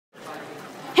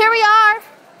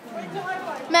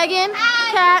Megan,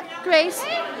 Kat, Grace,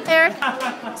 Eric,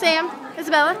 Sam,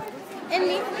 Isabella, and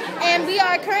me. And we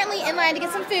are currently in line to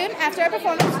get some food after our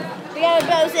performance. We got our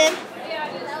bows in.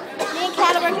 Me and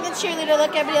Kat are working the cheerleader.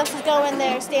 Look, everybody else is going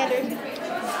there, standard.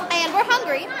 And we're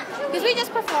hungry because we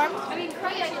just performed.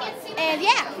 And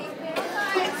yeah.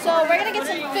 So we're going to get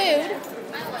some food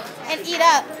and eat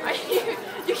up.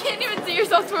 You can't even see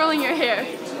yourself twirling your hair.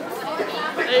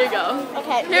 There you go.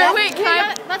 Okay. Here, yeah. Wait,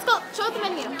 let's go. Show the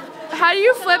menu. How do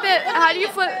you flip it? How do you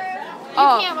flip? You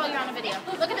can't while you're on a video.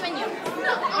 Look at the menu.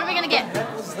 What are we going to get?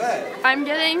 What's that? I'm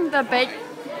getting the baked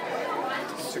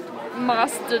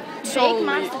mustacholi.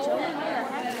 Baked mustacholi?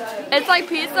 It's like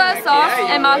pizza, sauce,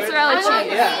 and mozzarella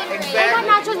cheese. Yeah, exactly. I want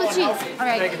nachos with cheese. All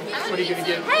right. What are you going to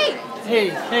get? Hey!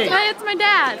 Hey. Hi, it's my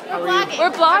dad. We're vlogging.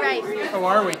 We're vlogging. All right. How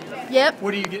are we? Yep.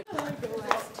 What do you get?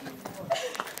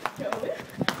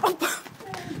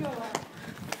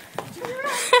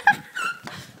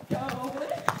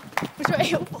 Which way?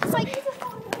 It's like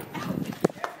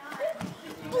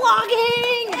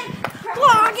vlogging!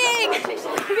 Vlogging!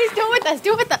 Please do it with us.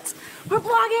 Do it with us. We're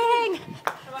vlogging!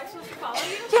 Am I supposed to follow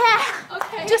you? Yeah!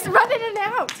 Okay. Just run in and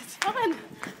out. It's fun.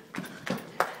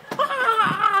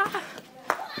 Ah.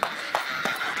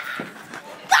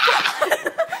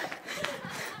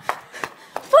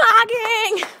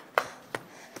 Vlogging!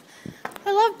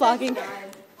 I love vlogging.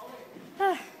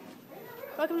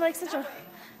 Welcome to Lake Central.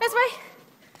 That's right.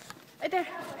 Right there.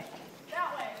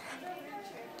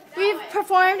 We've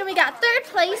performed and we got 3rd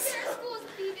place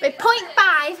with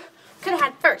 0.5. Could have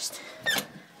had 1st.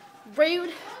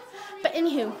 Rude. But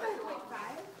anywho,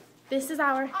 this is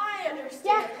our. I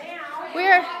understand now.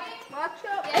 We're. I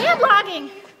am vlogging.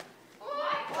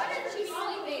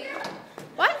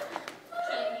 What?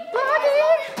 Vlogging.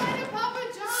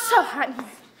 So hot in here.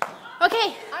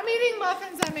 Okay. I'm eating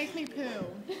muffins that make me poo.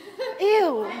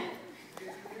 Ew.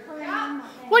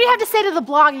 What do you have to say to the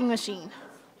vlogging machine?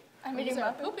 I'm eating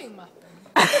my pooping muffin.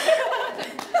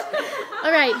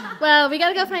 All right. Well, we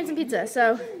gotta go find some pizza.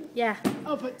 So, yeah.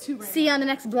 Oh, but 2 right. See you on the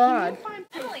next vlog.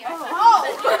 Oh.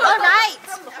 All right.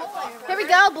 Here we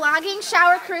go. Blogging,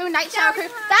 shower crew, night shower crew.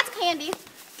 That's Candy.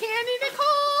 Candy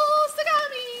Nicole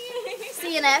Sagami.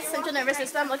 CNS, Central Nervous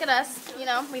System. Look at us. You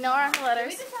know, we know our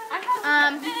letters.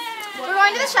 We're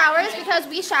going to the showers because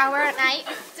we shower at night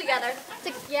together.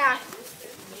 Yeah.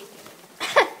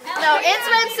 No, in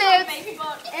swimsuits.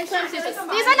 In swimsuits.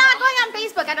 These are not going on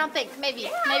Facebook, I don't think. Maybe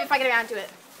if I get around to it.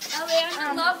 Ellie,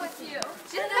 I'm in love with you.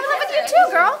 I'm in love with you too,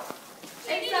 girl.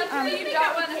 Except for you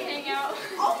don't want to hang out.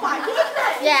 Oh my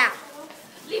goodness. Yeah.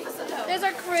 Leave us alone. There's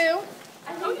our crew.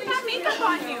 I hope you got makeup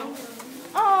on you.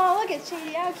 Oh, look at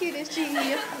Chi. How cute is Chi?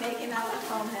 Making out with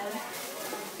Homehead.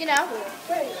 You know,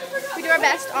 we do our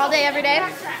best all day, every day.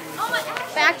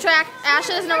 Backtrack.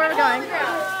 Ashley doesn't know where we're going.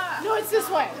 No, it's this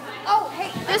way. Oh, hey,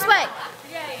 this way.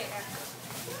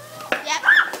 Yep.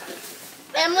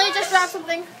 Emily just dropped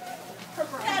something.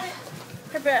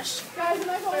 Her brush. Right.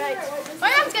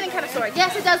 My arm's getting kind of sore.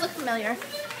 Yes, it does look familiar.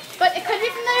 But it could be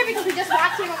familiar because we just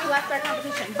walked here when we left our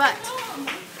competition. But.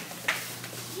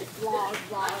 Vlog.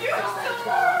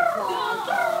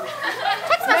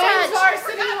 Text Men's message.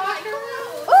 varsity locker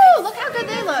room. Ooh, look how good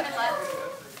they look.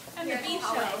 And the beach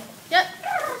show. Yep.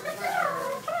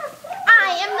 I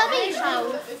am the bee show.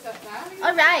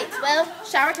 All right. Well,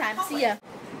 shower time. See ya.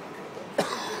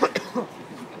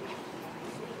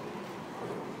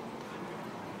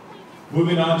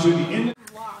 Moving on to the end.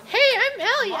 Hey, I'm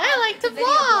Ellie. I like to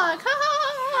vlog. Ha ha.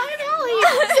 I'm Ellie.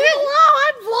 Say hello.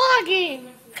 I'm vlogging.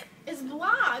 It's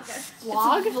vlog.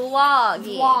 Vlog?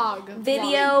 Vlogging. Vlog.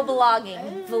 Video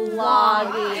blogging.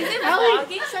 Vlogging. Is it Ellie.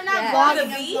 vlogging? So not Yeah. vlogging,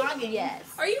 With a I'm V? vlogging. Yes.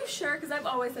 Are you sure? Because I've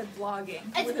always said vlogging.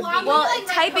 It's With a V. vlogging. Well, like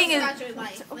typing post is- about your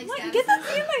life, like What? status Get that and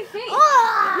thing in my face.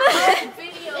 stuff.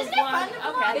 Video Isn't it fun to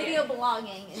vlog. vlog? Video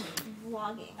blogging is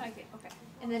vlogging. Okay, okay.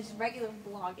 And then just regular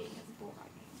blogging is vlogging.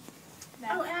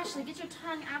 Oh, Ashley, get your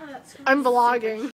tongue out of that screen. I'm vlogging.